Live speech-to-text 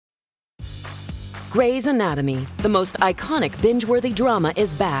Grey's Anatomy, the most iconic binge-worthy drama,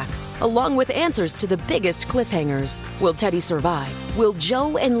 is back, along with answers to the biggest cliffhangers. Will Teddy survive? Will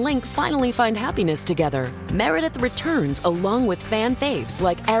Joe and Link finally find happiness together? Meredith returns along with fan faves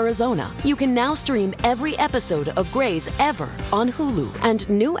like Arizona. You can now stream every episode of Grey's ever on Hulu, and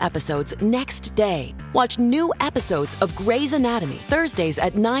new episodes next day. Watch new episodes of Grey's Anatomy Thursdays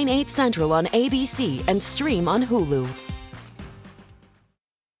at 9/8 Central on ABC and stream on Hulu.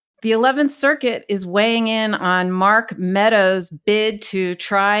 The 11th Circuit is weighing in on Mark Meadows' bid to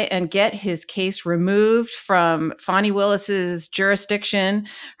try and get his case removed from Fani Willis's jurisdiction,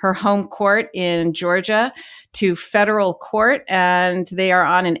 her home court in Georgia, to federal court. And they are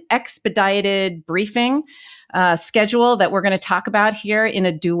on an expedited briefing schedule that we're going to talk about here in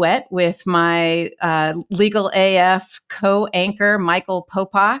a duet with my Legal AF co-anchor, Michael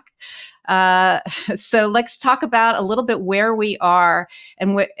Popak. So let's talk about a little bit where we are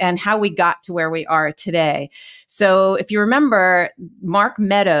and how we got to where we are today. So if you remember, Mark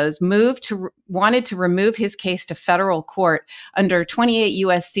Meadows wanted to remove his case to federal court under 28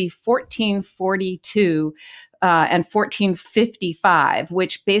 USC 1442 and 1455,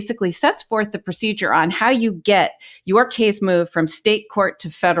 which basically sets forth the procedure on how you get your case moved from state court to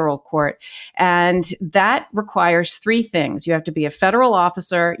federal court. And that requires three things. You have to be a federal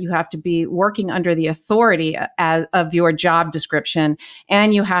officer, you have to be working under the authority of your job description,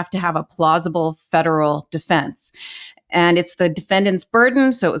 and you have to have a plausible federal defense. And it's the defendant's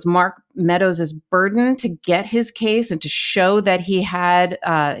burden. So it was Mark Meadows' burden to get his case and to show that he had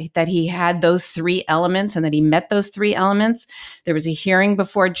those three elements and that he met those three elements. There was a hearing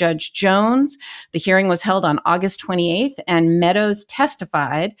before Judge Jones. The hearing was held on August 28th, and Meadows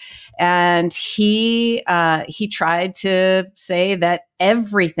testified. And he tried to say that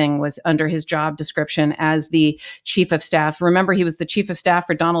everything was under his job description as the chief of staff. Remember, he was the chief of staff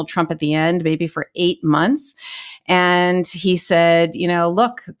for Donald Trump at the end, maybe for 8 months. And he said,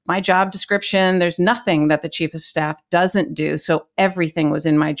 look, my job description, there's nothing that the chief of staff doesn't do. So everything was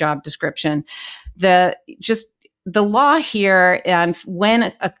in my job description. The law here, and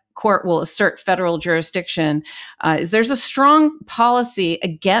when a court will assert federal jurisdiction, is there's a strong policy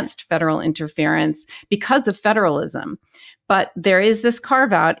against federal interference because of federalism. But there is this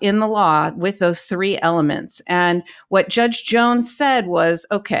carve out in the law with those three elements. And what Judge Jones said was,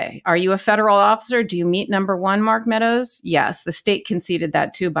 okay, are you a federal officer? Do you meet number one, Mark Meadows? Yes. The state conceded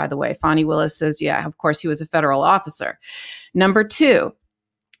that too, by the way. Fani Willis says, yeah, of course he was a federal officer. Number two,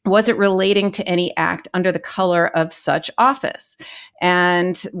 was it relating to any act under the color of such office?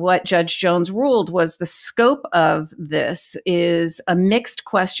 And what Judge Jones ruled was the scope of this is a mixed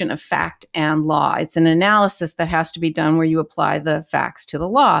question of fact and law. It's an analysis that has to be done where you apply the facts to the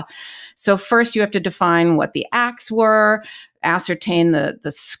law. So first you have to define what the acts were, ascertain the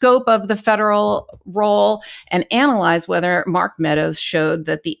scope of the federal role, and analyze whether Mark Meadows showed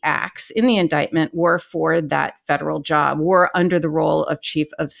that the acts in the indictment were for that federal job, were under the role of chief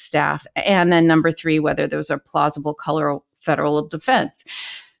of staff. And then number three, whether there was a plausible color federal defense.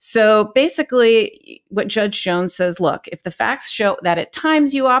 So basically, what Judge Jones says, look, if the facts show that at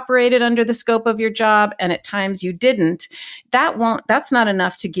times you operated under the scope of your job and at times you didn't, that's not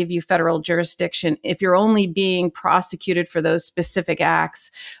enough to give you federal jurisdiction if you're only being prosecuted for those specific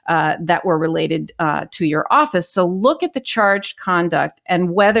acts that were related to your office. So look at the charged conduct and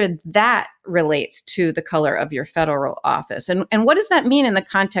whether that relates to the color of your federal office. And what does that mean in the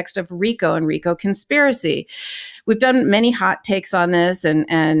context of RICO and RICO conspiracy? We've done many hot takes on this, and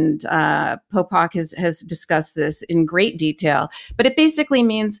Popak has discussed this in great detail. But it basically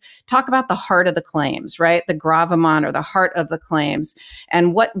means talk about the heart of the claims, right? The gravamen, or the heart of the claims,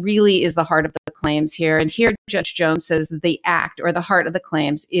 and what really is the heart of the claims here. And here Judge Jones says that the act or the heart of the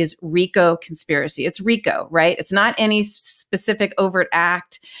claims is RICO conspiracy. It's RICO, right? It's not any specific overt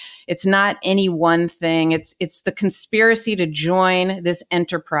act. It's not any one thing. It's the conspiracy to join this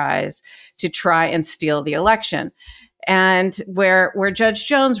enterprise to try and steal the election. And where Judge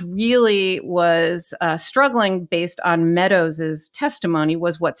Jones really was struggling based on Meadows's testimony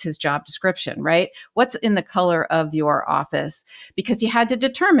was what's his job description, right? What's in the color of your office? Because he had to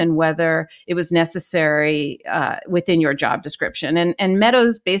determine whether it was necessary within your job description. And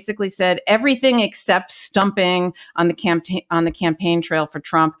Meadows basically said everything except stumping on the campaign trail for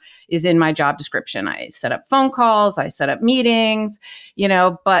Trump is in my job description. I set up phone calls, I set up meetings,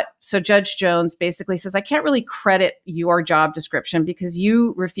 but so Judge Jones basically says, I can't really credit your job description because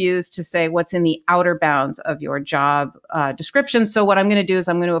you refuse to say what's in the outer bounds of your job description. So what I'm going to do is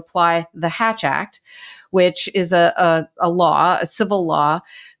I'm going to apply the Hatch Act, which is a law, a civil law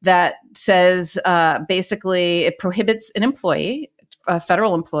that says basically it prohibits an employee a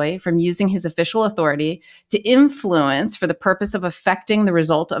federal employee from using his official authority to influence for the purpose of affecting the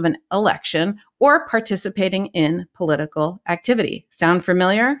result of an election or participating in political activity. Sound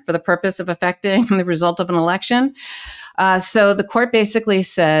familiar? For the purpose of affecting the result of an election? So the court basically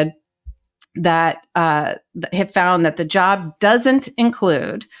said that have found that the job doesn't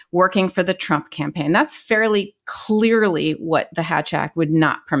include working for the Trump campaign. That's fairly clearly what the Hatch Act would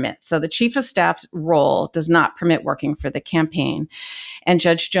not permit. So the chief of staff's role does not permit working for the campaign. And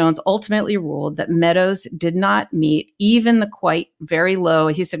Judge Jones ultimately ruled that Meadows did not meet even the quite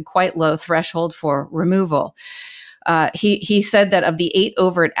low threshold for removal. He said that of the 8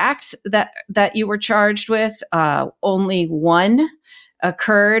 overt acts that you were charged with, only one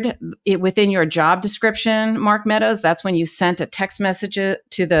occurred within your job description, Mark Meadows. That's when you sent a text message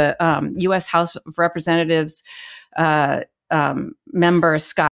to the U.S. House of Representatives member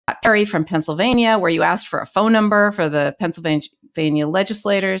Scott Perry from Pennsylvania, where you asked for a phone number for the Pennsylvania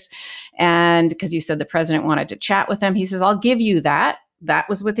legislators. And because you said the president wanted to chat with them, he says, I'll give you that. That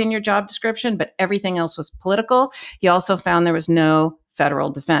was within your job description, but everything else was political. He also found there was no federal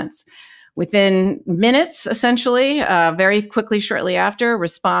defense. Within minutes, essentially, very quickly, shortly after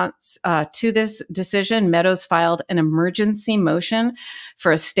response to this decision, Meadows filed an emergency motion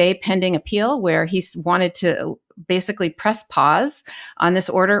for a stay pending appeal, where he wanted to basically press pause on this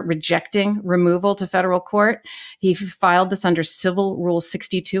order rejecting removal to federal court. He filed this under Civil Rule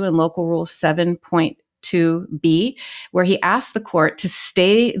 62 and Local Rule 7.2b, where he asked the court to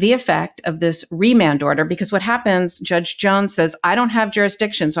stay the effect of this remand order, because what happens, Judge Jones says, I don't have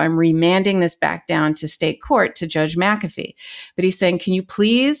jurisdiction, so I'm remanding this back down to state court to Judge McAfee. But he's saying, can you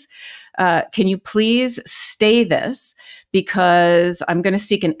please stay this, because I'm going to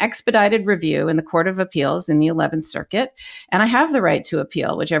seek an expedited review in the Court of Appeals in the 11th Circuit, and I have the right to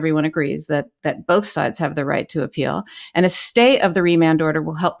appeal, which everyone agrees that both sides have the right to appeal. And a stay of the remand order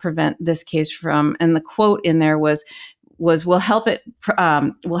will help prevent this case from, and the quote in there was will help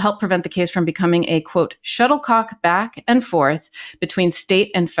prevent the case from becoming a, quote, shuttlecock back and forth between state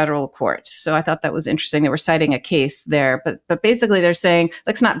and federal court. So I thought that was interesting. They were citing a case there, but basically they're saying,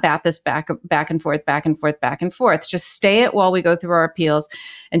 let's not bat this back and forth. Just stay it while we go through our appeals,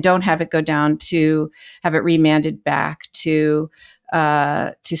 and don't have it go down to have it remanded back to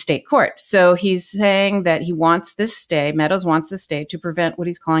state court. So he's saying that he wants this stay, Meadows wants this stay to prevent what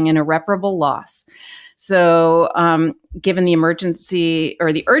he's calling an irreparable loss. So given the emergency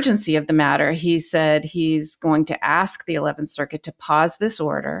or the urgency of the matter, he said he's going to ask the 11th Circuit to pause this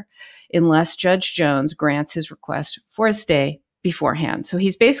order unless Judge Jones grants his request for a stay beforehand. So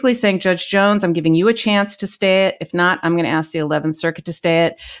he's basically saying, Judge Jones, I'm giving you a chance to stay it. If not, I'm going to ask the 11th Circuit to stay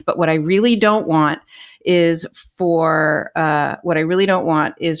it. But what I really don't want is for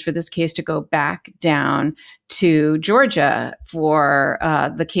this case to go back down to Georgia for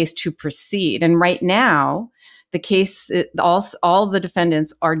the case to proceed. And right now, the case, all the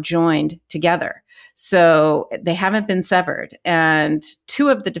defendants are joined together. So they haven't been severed. And 2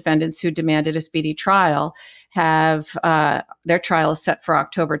 of the defendants who demanded a speedy trial have their trial is set for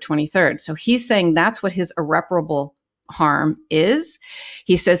October 23rd. So he's saying that's what his irreparable harm is.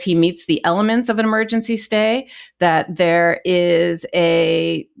 He says he meets the elements of an emergency stay, that there is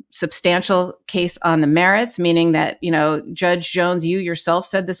a substantial case on the merits, meaning that, Judge Jones, you yourself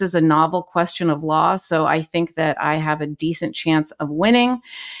said this is a novel question of law. So I think that I have a decent chance of winning,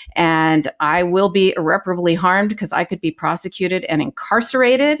 and I will be irreparably harmed because I could be prosecuted and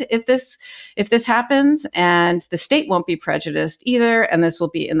incarcerated if this happens, and the state won't be prejudiced either, and this will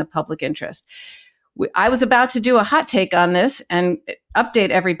be in the public interest. I was about to do a hot take on this and update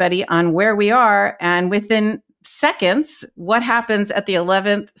everybody on where we are. And within seconds, what happens at the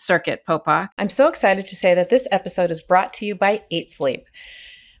 11th Circuit, Popak? I'm so excited to say that this episode is brought to you by 8 Sleep.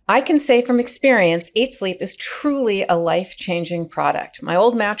 I can say from experience, 8 Sleep is truly a life-changing product. My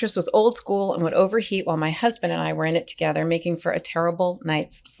old mattress was old school and would overheat while my husband and I were in it together, making for a terrible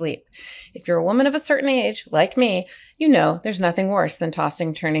night's sleep. If you're a woman of a certain age, like me, you know there's nothing worse than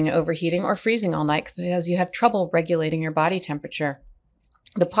tossing, turning, overheating, or freezing all night because you have trouble regulating your body temperature.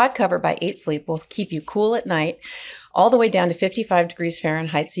 The pod cover by 8 Sleep will keep you cool at night, all the way down to 55 degrees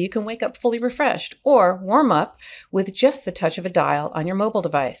Fahrenheit, so you can wake up fully refreshed, or warm up with just the touch of a dial on your mobile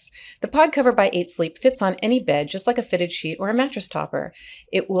device. The pod cover by 8 Sleep fits on any bed, just like a fitted sheet or a mattress topper.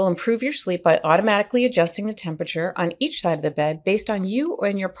 It will improve your sleep by automatically adjusting the temperature on each side of the bed based on you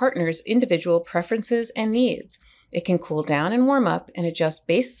and your partner's individual preferences and needs. It can cool down and warm up and adjust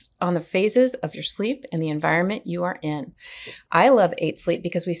based on the phases of your sleep and the environment you are in. I love 8 Sleep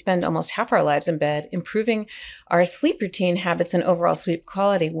because we spend almost half our lives in bed. Improving our sleep routine habits and overall sleep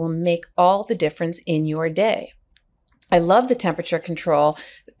quality will make all the difference in your day. I love the temperature control,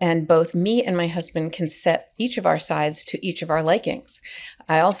 and both me and my husband can set each of our sides to each of our likings.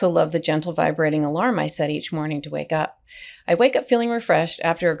 I also love the gentle vibrating alarm I set each morning to wake up. I wake up feeling refreshed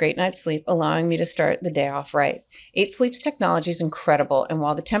after a great night's sleep, allowing me to start the day off right. 8 Sleep's technology is incredible, and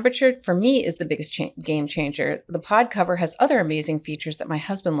while the temperature for me is the biggest game changer, the pod cover has other amazing features that my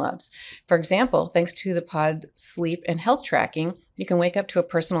husband loves. For example, thanks to the pod sleep and health tracking, you can wake up to a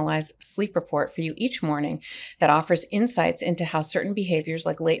personalized sleep report for you each morning that offers insights into how certain behaviors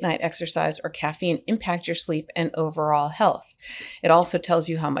like late night exercise or caffeine impact your sleep and overall health. It also tells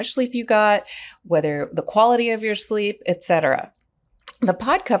you how much sleep you got, whether the quality of your sleep, etc. The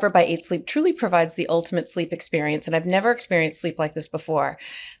pod cover by 8 Sleep truly provides the ultimate sleep experience, and I've never experienced sleep like this before.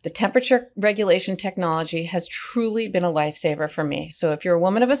 The temperature regulation technology has truly been a lifesaver for me. So if you're a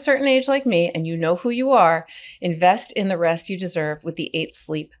woman of a certain age like me and you know who you are, invest in the rest you deserve with the 8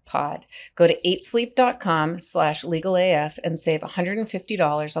 Sleep pod. Go to 8sleep.com/legalaf and save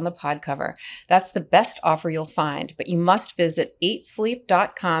 $150 on the pod cover. That's the best offer you'll find, but you must visit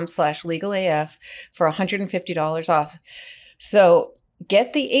 8sleep.com/legalaf for $150 off. So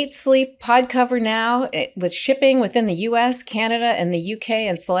get the 8 Sleep pod cover now with shipping within the US, Canada, and the UK,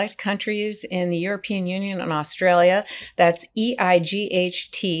 and select countries in the European Union and Australia. That's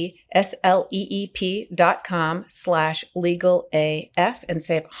EIGHTSLEEP.com/legalaf and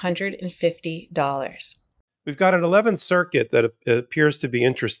save $150. We've got an 11th Circuit that appears to be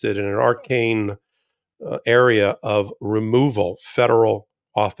interested in an arcane area of removal, federal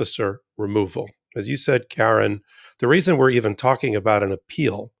officer removal. As you said, Karen, the reason we're even talking about an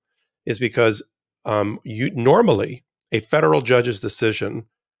appeal is because normally a federal judge's decision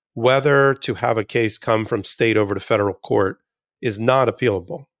whether to have a case come from state over to federal court is not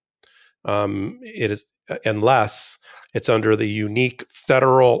appealable. It is unless it's under the unique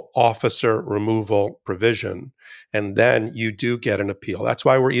federal officer removal provision, and then you do get an appeal. That's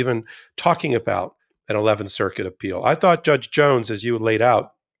why we're even talking about an 11th Circuit appeal. I thought Judge Jones, as you laid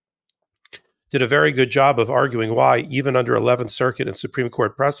out, did a very good job of arguing why, even under 11th Circuit and Supreme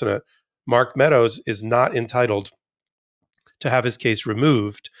Court precedent, Mark Meadows is not entitled to have his case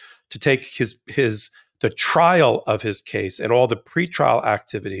removed, to take the trial of his case and all the pretrial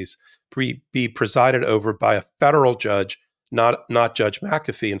activities be presided over by a federal judge, not Judge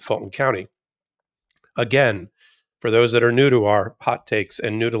McAfee in Fulton County. Again, for those that are new to our hot takes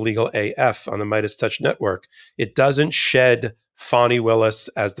and new to Legal AF on the Midas Touch Network, it doesn't shed Fani Willis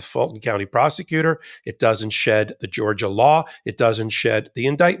as the Fulton County prosecutor. It doesn't shed the Georgia law. It doesn't shed the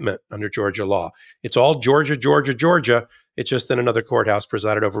indictment under Georgia law. It's all Georgia, Georgia, Georgia. It's just in another courthouse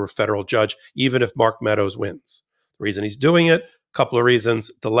presided over a federal judge, even if Mark Meadows wins. The reason he's doing it, a couple of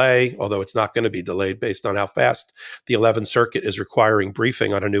reasons: delay, although it's not going to be delayed based on how fast the 11th Circuit is requiring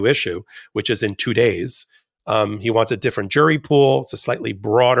briefing on a new issue, which is in 2 days. He wants a different jury pool. It's a slightly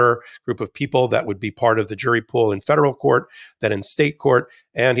broader group of people that would be part of the jury pool in federal court than in state court.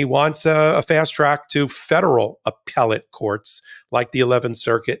 And he wants a fast track to federal appellate courts like the 11th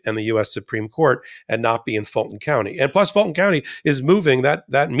Circuit and the U.S. Supreme Court, and not be in Fulton County. And plus, Fulton County is moving,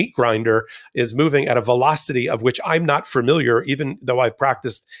 that meat grinder is moving at a velocity of which I'm not familiar, even though I've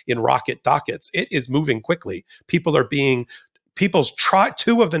practiced in rocket dockets. It is moving quickly. Two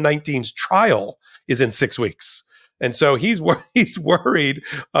of the 19's trial is in 6 weeks. And so he's worried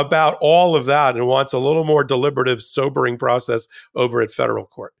about all of that and wants a little more deliberative, sobering process over at federal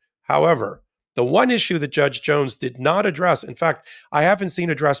court. However, the one issue that Judge Jones did not address, in fact, I haven't seen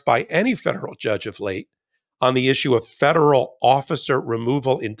addressed by any federal judge of late, on the issue of federal officer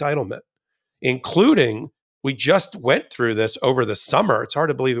removal entitlement, including, we just went through this over the summer. It's hard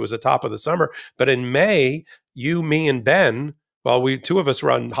to believe it was the top of the summer, but in May, you, me, and Ben, while two of us were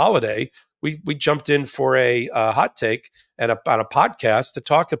on holiday, we jumped in for a hot take and on a podcast to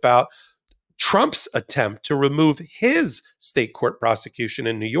talk about Trump's attempt to remove his state court prosecution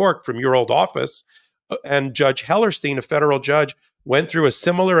in New York from your old office. And Judge Hellerstein, a federal judge, went through a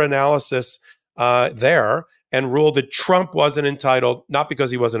similar analysis there and ruled that Trump wasn't entitled, not because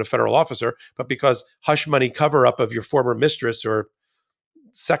he wasn't a federal officer, but because hush money cover-up of your former mistress or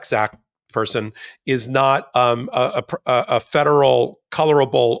sex act person is not a federal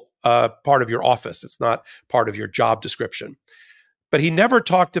colorable part of your office. It's not part of your job description. But he never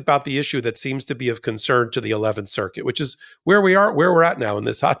talked about the issue that seems to be of concern to the 11th Circuit, which is where we're at now in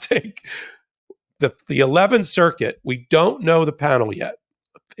this hot take. The 11th Circuit, we don't know the panel yet.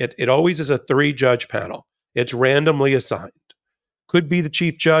 It always is a 3-judge panel. It's randomly assigned. Could be the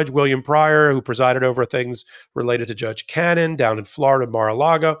Chief Judge, William Pryor, who presided over things related to Judge Cannon down in Florida,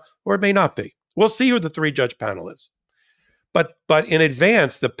 Mar-a-Lago, or it may not be. We'll see who the 3-judge panel is. But in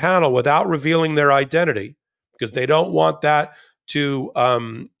advance, the panel, without revealing their identity, because they don't want that to,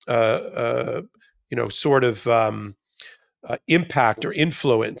 sort of impact or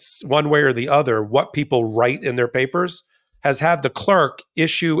influence one way or the other what people write in their papers, has had the clerk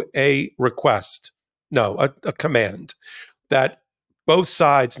issue a request, no, a command that both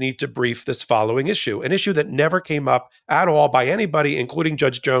sides need to brief this following issue, an issue that never came up at all by anybody, including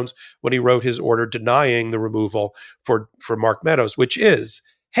Judge Jones, when he wrote his order denying the removal for Mark Meadows, which is,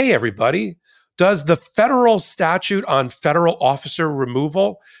 hey, everybody, does the federal statute on federal officer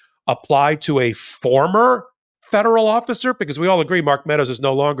removal apply to a former federal officer? Because we all agree Mark Meadows is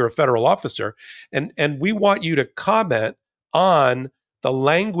no longer a federal officer. And we want you to comment on the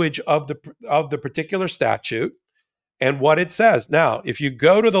language of the particular statute and what it says. Now, if you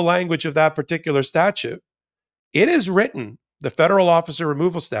go to the language of that particular statute, it is written, the federal officer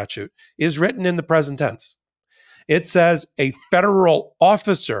removal statute is written in the present tense. It says a federal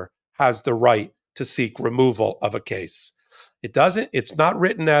officer has the right to seek removal of a case. It's not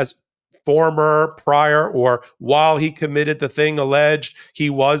written as former, prior, or while he committed the thing alleged, he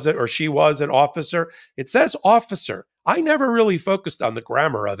was or she was an officer. It says officer. I never really focused on the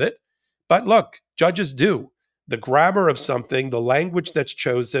grammar of it, but look, judges do. The grammar of something, the language that's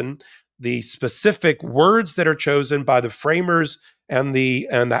chosen, the specific words that are chosen by the framers and the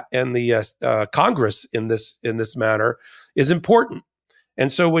Congress in this matter is important.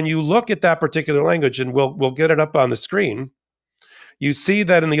 And so when you look at that particular language, and we'll get it up on the screen, you see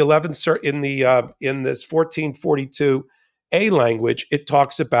that in the 11th in this 1442A language, it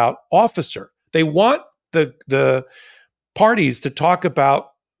talks about officer. They want the parties to talk about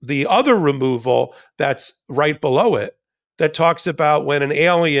the other removal that's right below it, that talks about when an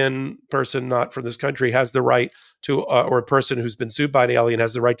alien person not from this country has the right to, or a person who's been sued by an alien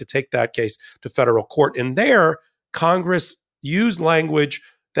has the right to take that case to federal court. And there, Congress used language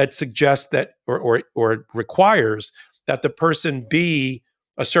that suggests that, or requires that the person be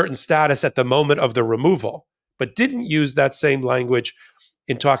a certain status at the moment of the removal, but didn't use that same language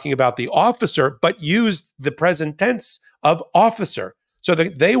in talking about the officer, but used the present tense of officer. So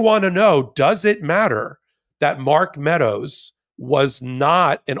they want to know, does it matter that Mark Meadows was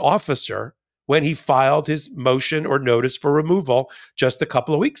not an officer when he filed his motion or notice for removal just a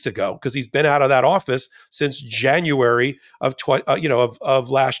couple of weeks ago? Because he's been out of that office since January of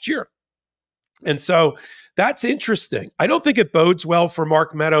last year. And so that's interesting. I don't think it bodes well for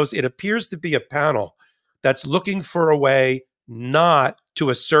Mark Meadows. It appears to be a panel that's looking for a way not to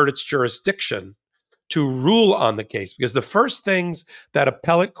assert its jurisdiction to rule on the case, because the first things that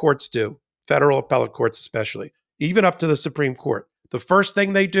appellate courts do, federal appellate courts especially, even up to the Supreme Court, the first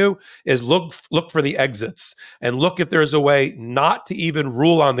thing they do is look for the exits and look if there's a way not to even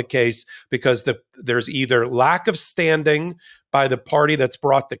rule on the case, because there's either lack of standing by the party that's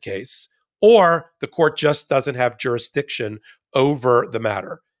brought the case, or the court just doesn't have jurisdiction over the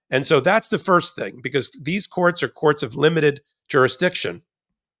matter. And so that's the first thing, because these courts are courts of limited jurisdiction.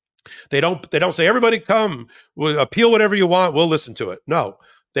 They don't say, everybody come, we'll appeal whatever you want, we'll listen to it. No,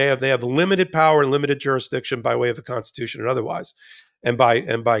 they have limited power and limited jurisdiction by way of the Constitution and otherwise, and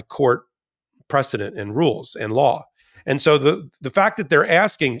by court precedent and rules and law. And so the fact that they're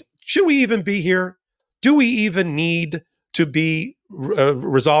asking, should we even be here? Do we even need to be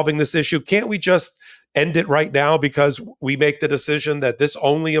resolving this issue? Can't we just end it right now, because we make the decision that this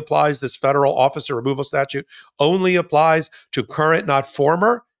federal officer removal statute only applies to current, not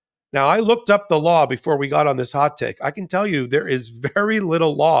former? Now, I looked up the law before we got on this hot take. I can tell you there is very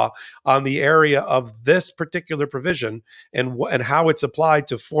little law on the area of this particular provision and how it's applied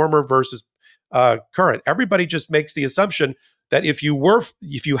to former versus current. Everybody just makes the assumption that if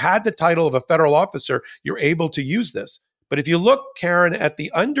you had the title of a federal officer, you're able to use this. But if you look, Karen, at the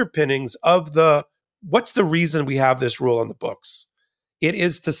underpinnings of what's the reason we have this rule on the books? It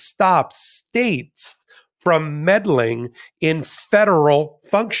is to stop states from meddling in federal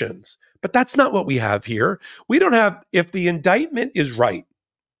functions. But that's not what we have here. We don't have, if the indictment is right,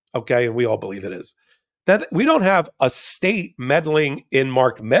 okay, and we all believe it is, that we don't have a state meddling in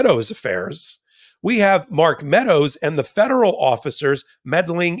Mark Meadows' affairs. We have Mark Meadows and the federal officers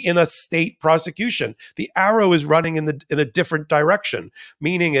meddling in a state prosecution. The arrow is running in a different direction,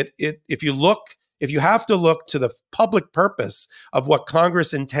 meaning if you have to look to the public purpose of what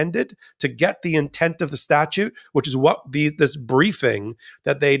Congress intended to get the intent of the statute, which is what this briefing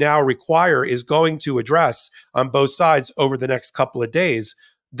that they now require is going to address on both sides over the next couple of days,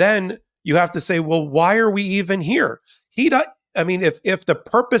 then you have to say, well, why are we even here? I mean, if the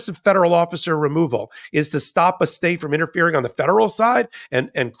purpose of federal officer removal is to stop a state from interfering on the federal side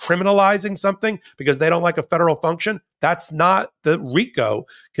and criminalizing something because they don't like a federal function, that's not the RICO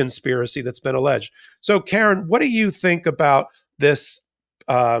conspiracy that's been alleged. So, Karen, what do you think about this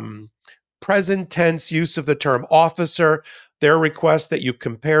present tense use of the term officer? Their request that you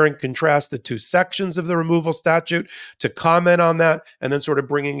compare and contrast the two sections of the removal statute, to comment on that, and then sort of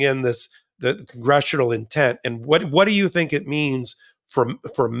bringing in the congressional intent. And what do you think it means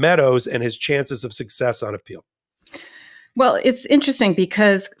for Meadows and his chances of success on appeal? Well, it's interesting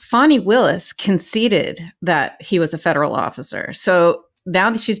because Fani Willis conceded that he was a federal officer. So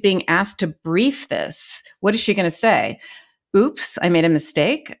now that she's being asked to brief this, what is she going to say? Oops, I made a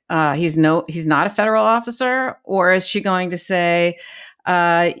mistake. He's not a federal officer. Or is she going to say,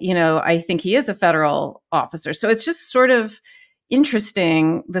 I think he is a federal officer? So it's just sort of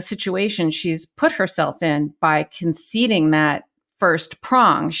interesting, the situation she's put herself in by conceding that first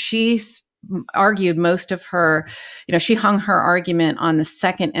prong. She's argued most of her, she hung her argument on the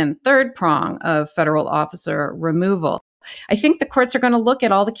second and third prong of federal officer removal. I think the courts are going to look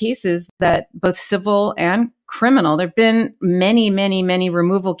at all the cases, that both civil and criminal. There have been many, many, many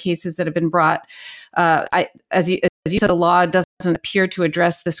removal cases that have been brought. As you said, the law doesn't appear to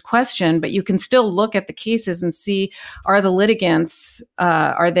address this question, but you can still look at the cases and see, are the litigants,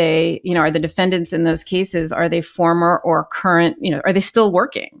 are the defendants in those cases, are they former or current, are they still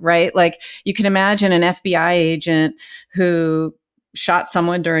working, right? Like, you can imagine an FBI agent who shot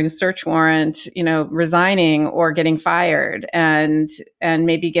someone during a search warrant, resigning or getting fired and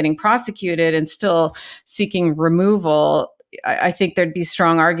maybe getting prosecuted and still seeking removal. I think there'd be a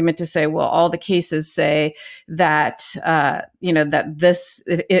strong argument to say, well, all the cases say that, that this,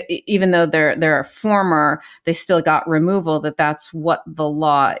 even though they're a former, they still got removal, that's what the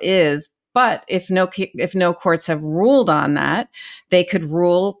law is. But if no courts have ruled on that, they could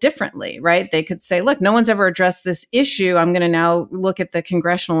rule differently, right? They could say, look, no one's ever addressed this issue. I'm going to now look at the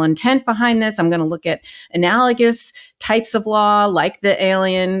congressional intent behind this. I'm going to look at analogous types of law, like the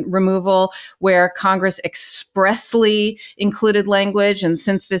alien removal, where Congress expressly included language. And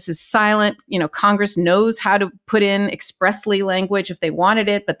since this is silent, Congress knows how to put in expressly language if they wanted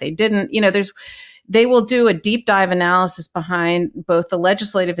it, but they didn't. They will do a deep dive analysis behind both the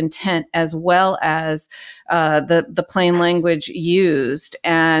legislative intent as well as the plain language used,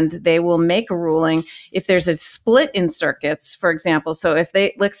 and they will make a ruling if there's a split in circuits, for example. So if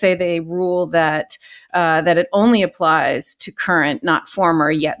let's say they rule that it only applies to current, not former,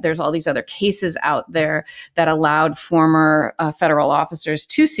 yet there's all these other cases out there that allowed former federal officers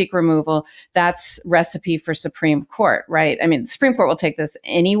to seek removal, that's recipe for Supreme Court, right? I mean, the Supreme Court will take this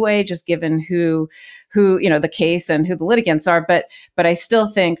anyway, just given who the case and who the litigants are, but I still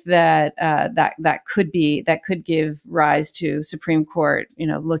think that that could give rise to Supreme Court,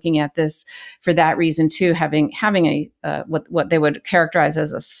 looking at this for that reason too, having a what they would characterize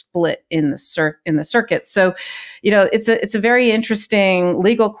as a split in the circuit. So, it's a very interesting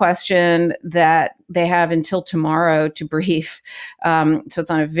legal question that they have until tomorrow to brief. So it's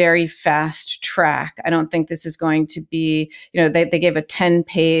on a very fast track. I don't think this is going to be, they gave a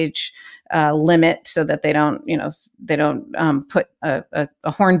 10-page limit so that they don't put a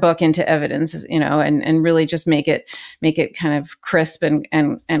horn book into evidence, and really just make it kind of crisp and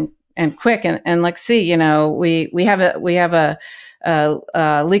quick. And let's see, we have a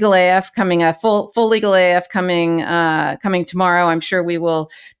legal AF coming, a full legal AF coming tomorrow. I'm sure we will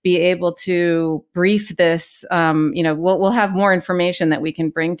be able to brief this. We'll have more information that we can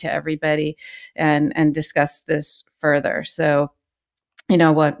bring to everybody and discuss this further. So,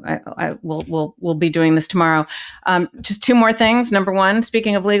 we'll be doing this tomorrow. Just two more things. Number one,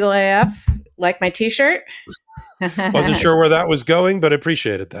 speaking of legal AF, like my T-shirt. Wasn't sure where that was going, but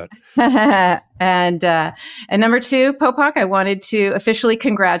appreciated that. And number two, Popok, I wanted to officially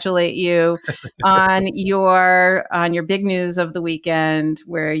congratulate you on your big news of the weekend,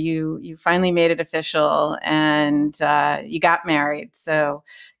 where you finally made it official and you got married. So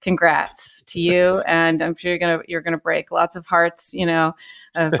congrats to you, and I'm sure you're gonna break lots of hearts,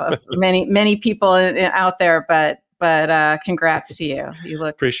 of many people out there. But congrats to you. You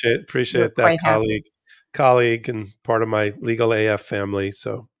look appreciate that, colleague and part of my legal AF family.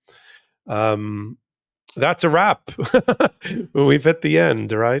 So that's a wrap. We've hit the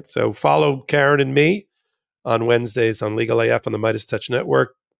end, right? So follow Karen and me on Wednesdays on Legal AF on the Midas Touch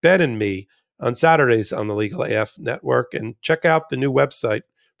Network, Ben and me on Saturdays on the Legal AF Network, and check out the new website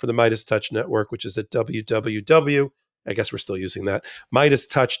for the Midas Touch Network, which is at www.midas-touch.org. I guess we're still using that.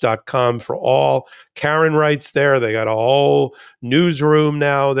 MidasTouch.com for all. Karen writes there. They got a whole newsroom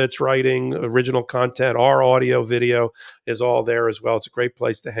now that's writing original content. Our audio, video is all there as well. It's a great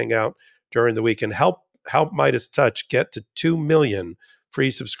place to hang out during the week and help Midas Touch get to 2 million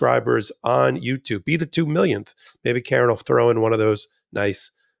free subscribers on YouTube. Be the 2 millionth. Maybe Karen will throw in one of those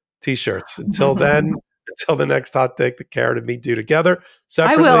nice t-shirts. Until then, until the next hot take that Karen and me do together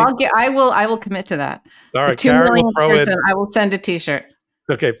separately. I will commit to that. All right, the 2 Karen millionth will throw person, in. I will send a t-shirt.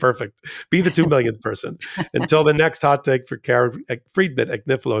 Okay, perfect. Be the 2 millionth person. Until the next hot take for Karen Friedman,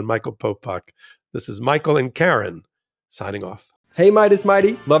 Agnifilo, and Michael Popok. This is Michael and Karen signing off. Hey Midas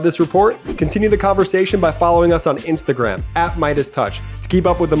Mighty, love this report? Continue the conversation by following us on Instagram @MidasTouch to keep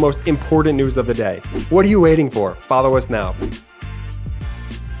up with the most important news of the day. What are you waiting for? Follow us now.